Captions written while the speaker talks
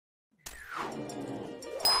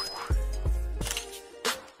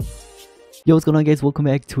Yo, what's going on, guys? Welcome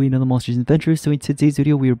back to another Monsters Adventure. So in today's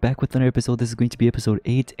video, we are back with another episode. This is going to be episode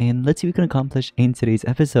 8, and let's see what we can accomplish in today's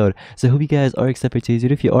episode. So I hope you guys are excited for today's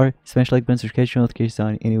video. If you are, smash the like button, subscribe, turn notifications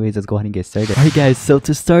on. Anyways, let's go ahead and get started. Alright guys, so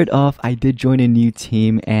to start off, I did join a new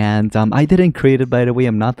team, and I didn't create it, by the way.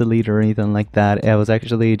 I'm not the leader or anything like that. I was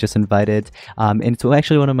actually just invited, and it's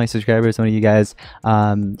actually one of my subscribers, one of you guys.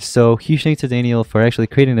 So huge thanks to Daniel for actually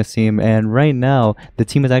creating this team, and right now the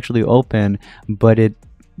team is actually open, but it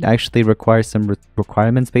actually requires some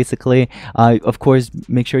requirements basically. Of course,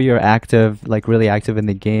 make sure you're active, like really active in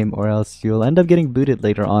the game, or else you'll end up getting booted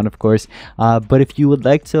later on, of course. But if you would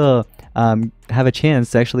like to have a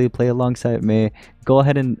chance to actually play alongside me, go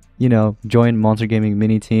ahead and, you know, join Monster Gaming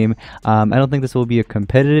mini team. I don't think this will be a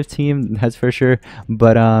competitive team, that's for sure,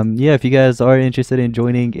 but yeah, if you guys are interested in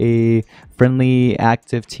joining a friendly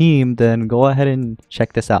active team, then go ahead and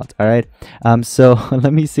check this out. All right, so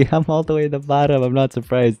let me see. I'm all the way at the bottom. I'm not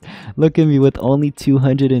surprised. Look at me with only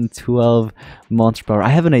 212 monster power. I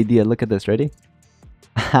have an idea. Look at this. Ready?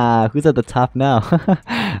 Who's at the top now?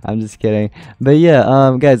 I'm just kidding. But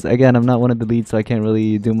yeah, guys, again, I'm not one of the leads, so I can't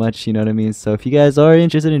really do much, you know what I mean? So if you guys are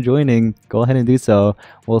interested in joining, go ahead and do so.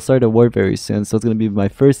 We'll start a war very soon, so it's going to be my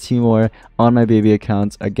first team war on my baby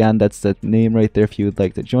account. Again, that's the name right there if you would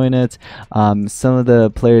like to join it. Some of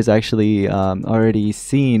the players actually already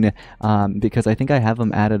seen, because I think I have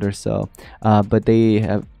them added or so, but they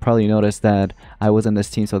have probably noticed that I was in this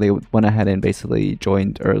team, so they went ahead and basically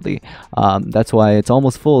joined early. That's why it's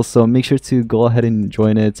almost full, so make sure to go ahead and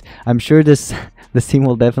join it. I'm sure this team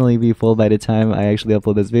will definitely be full by the time I actually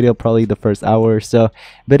upload this video, probably the first hour or so.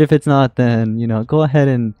 But if it's not, then, you know, go ahead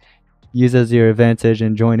and use as your advantage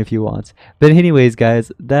and join if you want. But anyways,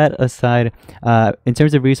 guys, that aside, in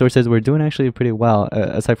terms of resources, we're doing actually pretty well,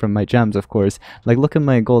 aside from my gems, of course. Like, look at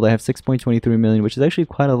my gold. I have 6.23 million, which is actually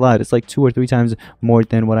quite a lot. It's like 2 or 3 times more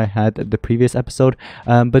than what I had the previous episode.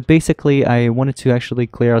 But basically, I wanted to actually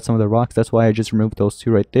clear out some of the rocks. That's why I just removed those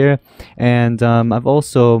 2 right there. And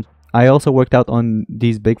I also worked out on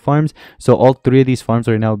these big farms, so all 3 of these farms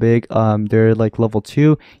are now big. They're like level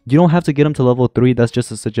 2. You don't have to get them to level 3. That's just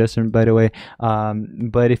a suggestion, by the way.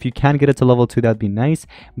 But if you can get it to level 2, that'd be nice.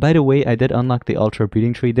 By the way, I did unlock the ultra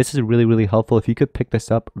breeding tree. This is really helpful. If you could pick this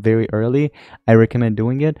up very early, I recommend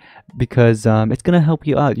doing it, because it's gonna help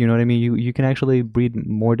you out, you know what I mean? You can actually breed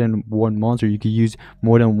more than one monster. You could use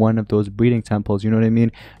more than one of those breeding temples, you know what I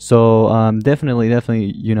mean? So definitely,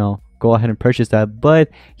 you know, go ahead and purchase that. But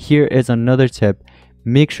here is another tip: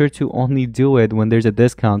 make sure to only do it when there's a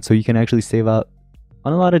discount, so you can actually save out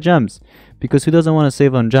on a lot of gems, because who doesn't want to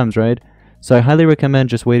save on gems, right? So I highly recommend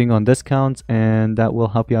just waiting on discounts, and that will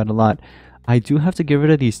help you out a lot. I do have to get rid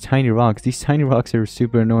of these tiny rocks. These tiny rocks are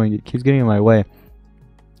super annoying. It keeps getting in my way.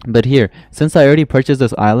 But here, since I already purchased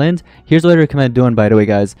this island, here's what I recommend doing, by the way,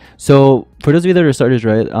 guys. So for those of you that are starters,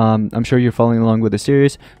 right, I'm sure you're following along with the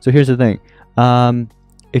series. So here's the thing: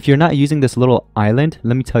 if you're not using this little island,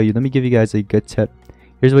 let me tell you, let me give you guys a good tip.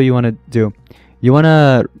 Here's what you want to do. You want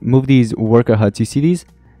to move these worker huts. You see these?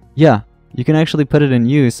 Yeah, you can actually put it in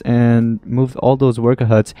use and move all those worker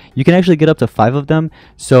huts. You can actually get up to 5 of them,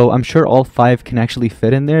 so I'm sure all 5 can actually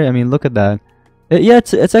fit in there. I mean, look at that. Yeah,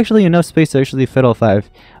 it's actually enough space to actually fit all 5.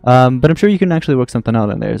 But I'm sure you can actually work something out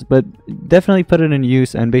in there. But definitely put it in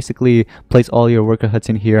use and basically place all your worker huts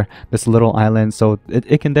in here, this little island, so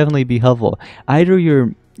it can definitely be helpful. Either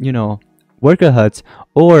your, you know, worker huts,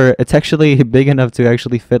 or it's actually big enough to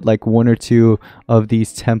actually fit like 1 or 2 of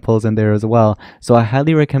these temples in there as well. So I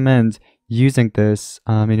highly recommend using this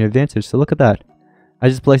in your advantage. So look at that. I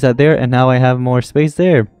just placed that there, and now I have more space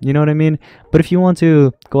there. You know what I mean? But if you want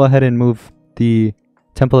to go ahead and move the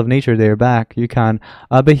Temple of Nature there back, you can.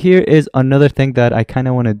 But here is another thing that I kind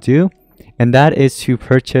of want to do, and that is to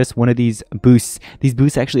purchase one of these boosts. These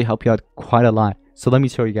boosts actually help you out quite a lot. So let me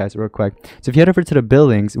show you guys real quick. So if you head over to the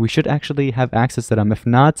buildings, we should actually have access to them. If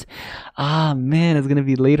not, man, it's gonna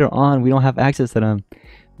be later on. We don't have access to them.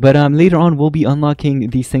 But later on, we'll be unlocking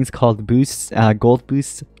these things called boosts, gold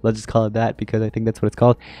boosts. Let's just call it that, because I think that's what it's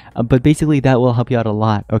called. But basically, that will help you out a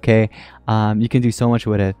lot, okay? You can do so much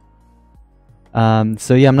with it.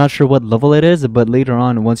 So yeah, I'm not sure what level it is, but later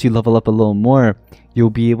on, once you level up a little more, you'll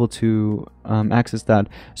be able to access that.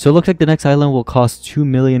 So it looks like the next island will cost 2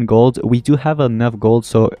 million gold. We do have enough gold,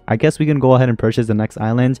 so I guess we can go ahead and purchase the next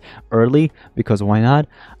island early, because why not?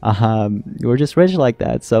 We're just rich like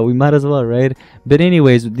that, so we might as well, right? But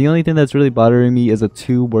anyways, the only thing that's really bothering me is the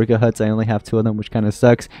 2 worker huts. I only have 2 of them, which kind of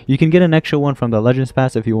sucks. You can get an extra one from the Legends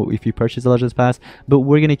Pass if you purchase the Legends Pass, but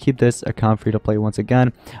we're gonna keep this account free to play once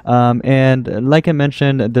again. And like I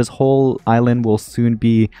mentioned, this whole island will soon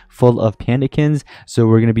be full of pandakins. So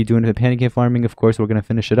we're going to be doing the pancake farming. Of course, we're going to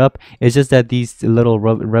finish it up. It's just that these little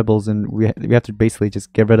rebels, and we have to basically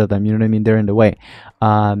just get rid of them. You know what I mean? They're in the way.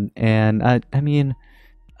 And I mean,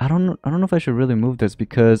 I don't know if I should really move this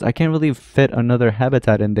because I can't really fit another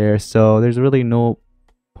habitat in there. So there's really no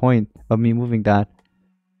point of me moving that.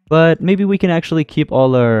 But maybe we can actually keep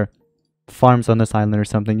all our farms on this island or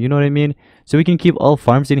something. You know what I mean? So we can keep all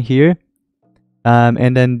farms in here.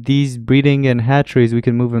 And then these breeding and hatcheries, we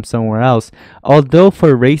can move them somewhere else. Although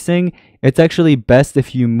for racing, it's actually best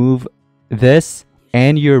if you move this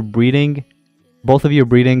and your breeding, both of your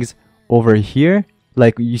breedings over here.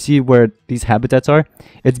 Like you see where these habitats are,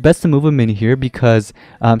 it's best to move them in here because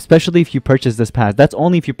especially if you purchase this pass. That's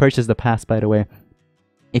only if you purchase the pass, by the way.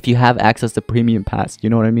 If you have access to premium pass, you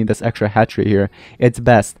know what I mean, this extra hatchery here, it's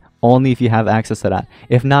best only if you have access to that.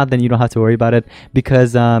 If not, then you don't have to worry about it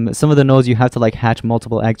because some of the nodes you have to like hatch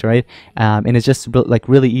multiple eggs, right? And it's just like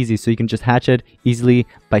really easy, so you can just hatch it easily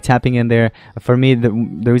by tapping in there. For me, the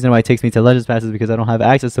reason why it takes me to Legends Pass is because I don't have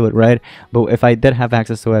access to it, right? But if I did have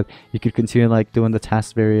access to it, you could continue like doing the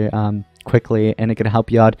tasks very quickly, and it can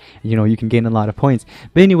help you out. You know, you can gain a lot of points.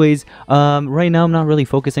 But anyways, right now I'm not really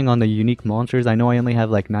focusing on the unique monsters. I know I only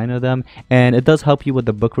have like 9 of them, and it does help you with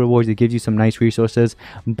the book rewards. It gives you some nice resources,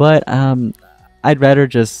 but I'd rather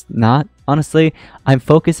just not, honestly. I'm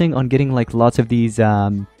focusing on getting like lots of these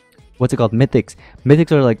what's it called, mythics.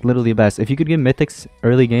 Mythics are like literally best. If you could get mythics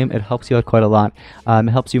early game, it helps you out quite a lot. It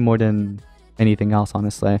helps you more than anything else,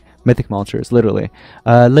 honestly. Mythic monsters, literally.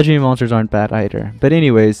 Legendary monsters aren't bad either. But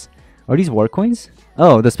anyways, are these war coins?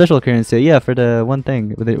 Oh, the special currency. Yeah, for the one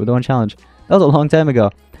thing, with the one challenge. That was a long time ago.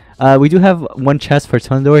 We do have one chest for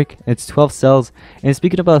Tundork. It's 12 cells. And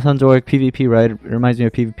speaking about Tundork, PvP, right? It reminds me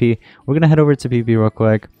of PvP. We're going to head over to PvP real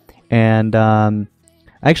quick. And I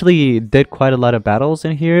actually did quite a lot of battles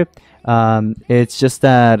in here. It's just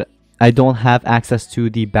that I don't have access to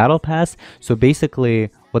the battle pass. So basically,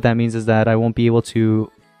 what that means is that I won't be able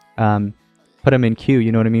to put them in queue,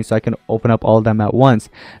 you know what I mean? So I can open up all of them at once.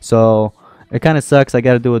 So it kind of sucks. I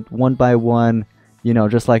got to do it one by one, you know,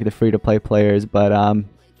 just like the free-to-play players. But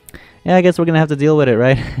yeah, I guess we're gonna have to deal with it,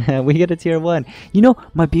 right? We get a tier 1. You know,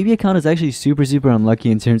 my baby account is actually super unlucky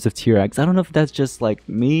in terms of tier X. I don't know if that's just like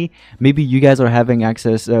me. Maybe you guys are having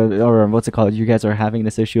access, or what's it called? You guys are having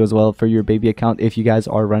this issue as well for your baby account if you guys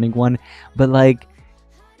are running one. But like,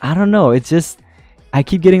 I don't know. It's just I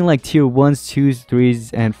keep getting like tier 1s, 2s, 3s,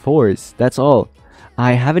 and 4s. That's all.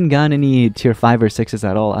 I haven't gotten any tier 5 or 6s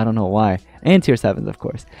at all. I don't know why. And tier 7s, of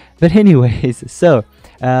course. But anyways, so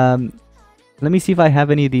let me see if I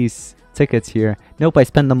have any of these tickets here. Nope, I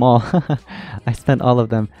spent them all. I spent all of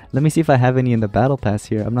them. Let me see if I have any in the battle pass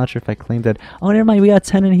here. I'm not sure if I claimed it. Oh, never mind. We got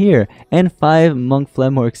 10 in here. And 5 Monk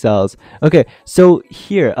Flemork cells. Okay, so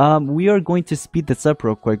here, we are going to speed this up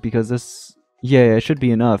real quick because this, yeah, it should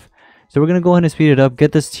be enough. So we're going to go ahead and speed it up,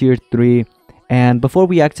 get this tier 3. And before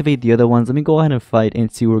we activate the other ones, let me go ahead and fight and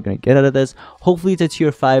see what we're going to get out of this. Hopefully it's a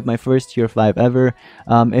tier 5, my first tier 5 ever.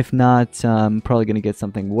 If not, probably going to get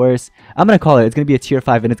something worse. I'm going to call it. It's going to be a tier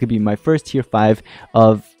 5, and it's going to be my first tier 5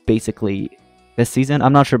 of basically this season.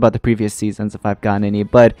 I'm not sure about the previous seasons if I've gotten any,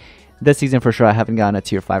 but this season for sure I haven't gotten a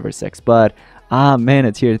tier 5 or 6. But, man,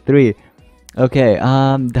 a tier 3. Okay,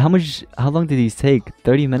 how long did these take?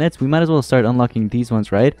 30 minutes? We might as well start unlocking these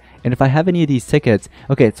ones, right? And if I have any of these tickets,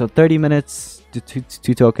 okay, so 30 minutes,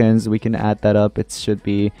 two tokens, we can add that up. It should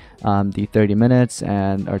be the 30 minutes,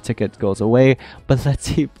 and our ticket goes away. But let's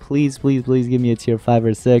see, please give me a tier 5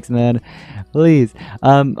 or 6, man. Please.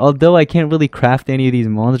 Although I can't really craft any of these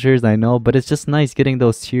monsters, I know, but it's just nice getting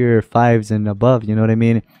those tier 5s and above, you know what I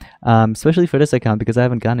mean? Especially for this account, because I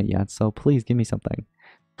haven't gotten it yet, so please give me something.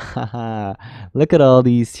 Haha, look at all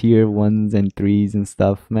these tier 1s and 3s and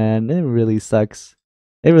stuff, man. It really sucks.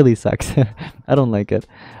 It really sucks. I don't like it.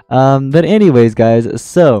 But anyways, guys,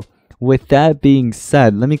 so with that being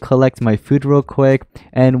said, let me collect my food real quick.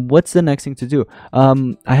 And what's the next thing to do?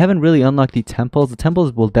 I haven't really unlocked the temples. The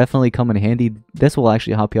temples will definitely come in handy. This will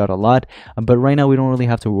actually help you out a lot. But right now we don't really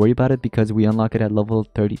have to worry about it because we unlock it at level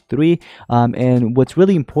 33. And what's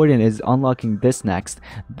really important is unlocking this next,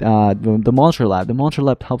 the monster lab. The monster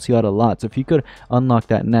lab helps you out a lot. So if you could unlock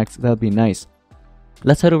that next, that would be nice.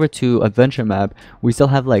 Let's head over to adventure map. We still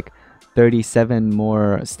have like 37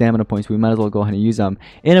 more stamina points. We might as well go ahead and use them.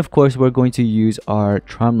 And of course we're going to use our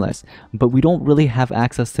Charmless, but we don't really have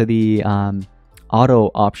access to the auto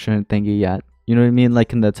option thingy yet. You know what I mean?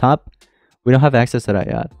 Like in the top, we don't have access to that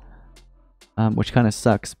yet, which kind of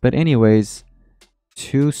sucks. But anyways,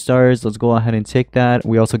 2 stars. Let's go ahead and take that.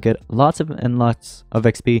 We also get lots of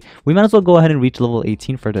XP. We might as well go ahead and reach level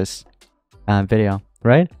 18 for this video,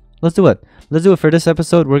 right? let's do it. Let's do it for this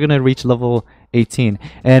episode. We're gonna reach level 18,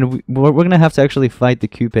 and we're gonna have to actually fight the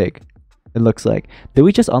Q-Pig. It looks like. Did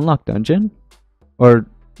we just unlock dungeon? Or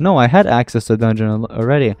no, I had access to dungeon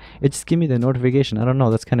already. It just gave me the notification. I don't know.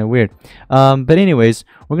 That's kind of weird. But anyways,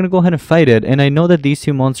 we're gonna go ahead and fight it. And I know that these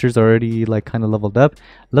two monsters are already like kind of leveled up.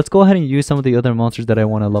 Let's go ahead and use some of the other monsters that I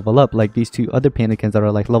want to level up, like these two other panakins that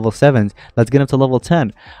are like level 7s. Let's get them to level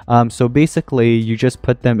 10. So basically, you just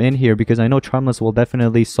put them in here because I know Charmless will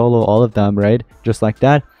definitely solo all of them, right? Just like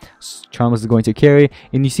that. Charmless is going to carry,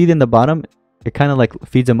 and you see it in the bottom. It kind of like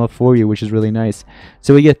feeds them up for you, which is really nice.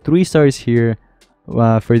 So we get 3 stars here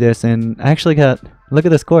for this, and I actually got, look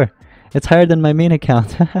at the score. It's higher than my main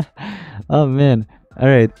account. Oh man. All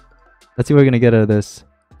right, let's see what we're gonna get out of this.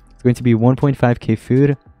 It's going to be 1.5k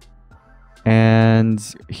food, and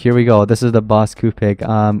here we go. This is the boss Q-Pig.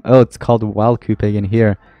 Oh, it's called Wild Q-Pig in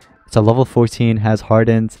here. It's a level 14, has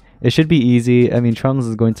hardened. It should be easy. I mean, Charmless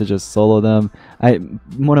is going to just solo them.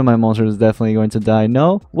 One of my monsters is definitely going to die.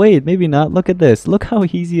 No, wait, maybe not. Look at this. Look how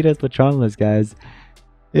easy it is for Charmless, guys.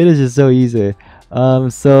 It is just so easy.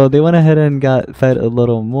 So they went ahead and got fed a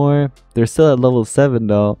little more. They're still at level 7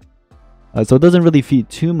 though. So it doesn't really feed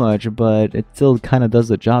too much, but it still kind of does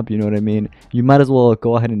the job, you know what I mean? You might as well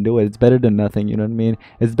go ahead and do it. It's better than nothing, you know what I mean?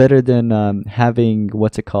 It's better than having,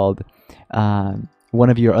 what's it called? One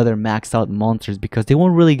of your other maxed out monsters, because they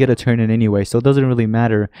won't really get a turn in anyway, so it doesn't really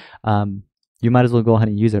matter. You might as well go ahead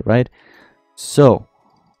and use it, right? So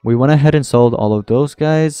we went ahead and sold all of those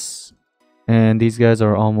guys, and these guys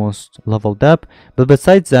are almost leveled up. But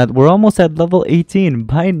besides that, we're almost at level 18.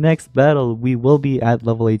 By next battle we will be at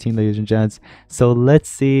level 18, ladies and gents. So let's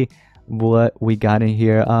see what we got in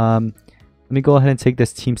here. Let me go ahead and take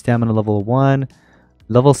this team stamina level 1.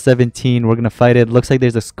 Level 17, we're gonna fight it. Looks like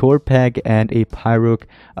there's a Scorpeg and a Pyrook.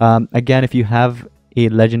 Again, if you have a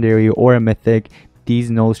legendary or a mythic,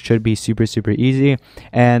 these nodes should be super easy.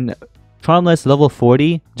 And Charmless level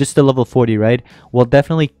 40, just the level 40, right, will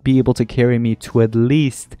definitely be able to carry me to at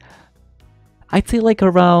least, I'd say like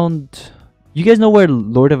around, you guys know where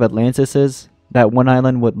Lord of Atlantis is? That one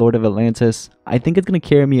island with Lord of Atlantis. I think it's gonna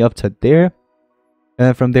carry me up to there,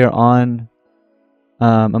 and from there on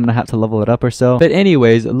I'm gonna have to level it up or so. But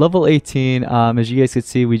anyways, level 18, as you guys can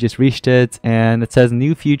see, we just reached it, and it says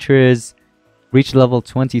new features, reach level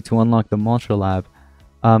 20 to unlock the Monster Lab.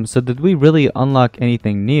 So did we really unlock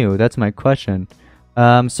anything new? That's my question.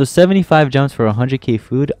 So 75 gems for 100k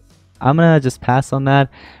food. I'm gonna just pass on that.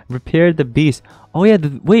 Repair the beast. Oh yeah,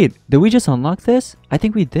 wait, did we just unlock this? I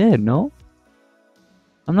think we did, no?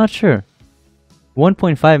 I'm not sure.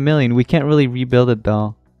 1.5 million, we can't really rebuild it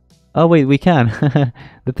though. Oh wait, we can.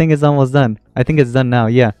 The thing is almost done. I think it's done now,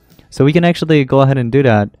 yeah. So we can actually go ahead and do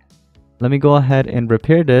that. Let me go ahead and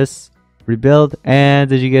repair this, rebuild, and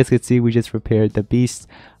as you guys can see, we just repaired the beast.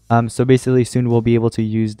 So basically soon we'll be able to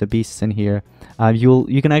use the beasts in here.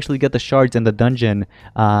 You can actually get the shards in the dungeon,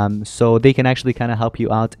 so they can actually kind of help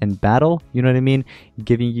you out in battle, you know what I mean,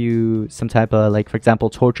 giving you some type of, like, for example,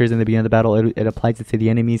 tortures in the beginning of the battle. It applies it to the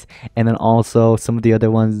enemies, and then also some of the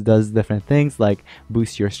other ones does different things like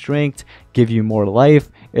boost your strength, give you more life.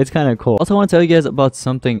 It's kind of cool. Also, I want to tell you guys about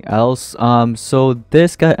something else. So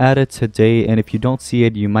this got added today, and if you don't see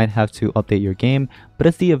it, you might have to update your game, but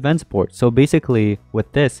it's the events board. So basically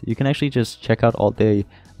with this, you can actually just check out all the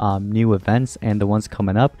new events and the ones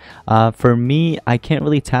coming up. For me, I can't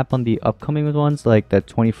really tap on the upcoming ones like the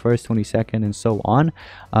 21st, 22nd, and so on.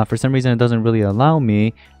 For some reason, it doesn't really allow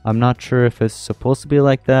me. I'm not sure if it's supposed to be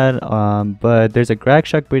like that, but there's a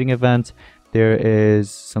Gragshock breeding event. There is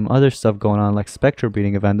some other stuff going on like Spectre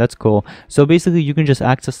breeding event. That's cool. So basically, you can just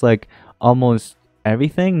access like almost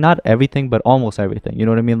everything, not everything, but almost everything, you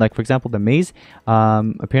know what I mean? Like, for example, the maze,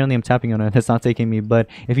 apparently I'm tapping on it, it's not taking me, but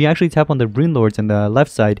if you actually tap on the Rune Lords on the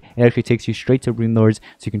left side, it actually takes you straight to Rune Lords,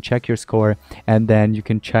 so you can check your score, and then you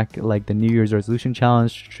can check like the New Year's resolution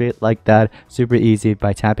challenge straight like that, super easy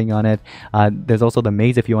by tapping on it. There's also the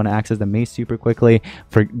maze if you want to access the maze super quickly.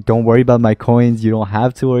 Don't worry about my coins, you don't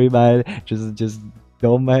have to worry about it, just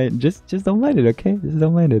don't mind, just don't mind it, okay? Just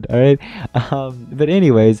don't mind it, all right? But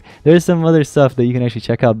anyways, there's some other stuff that you can actually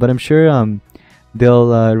check out, but I'm sure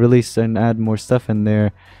they'll release and add more stuff in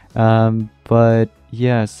there. But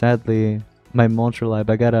yeah, sadly, my Monster Lab,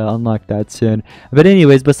 I gotta unlock that soon. But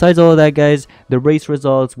anyways, besides all of that, guys, the race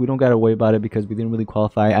results, we don't gotta worry about it because we didn't really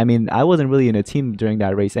qualify. I mean, I wasn't really in a team during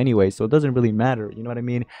that race anyway, so it doesn't really matter, you know what I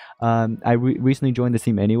mean? I recently joined the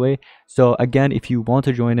team anyway, so again, if you want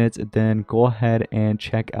to join it, then go ahead and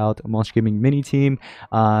check out Monster Gaming Mini Team.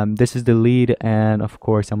 This is the lead, and of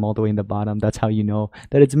course, I'm all the way in the bottom. That's how you know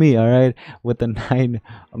that it's me, all right? With the 9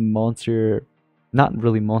 monster not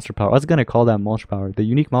really monster power. I was gonna call that monster power, the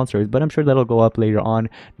unique monsters, but I'm sure that'll go up later on.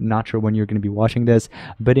 Not sure when you're gonna be watching this,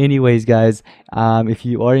 but anyways, guys, if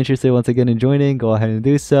you are interested once again in joining, go ahead and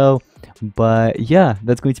do so. But yeah,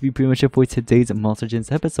 that's going to be pretty much it for today's Monster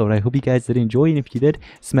Gens episode. I hope you guys did enjoy, and if you did,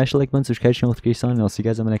 smash the like button, subscribe to the channel notification, and I'll see you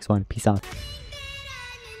guys on the next one. Peace out.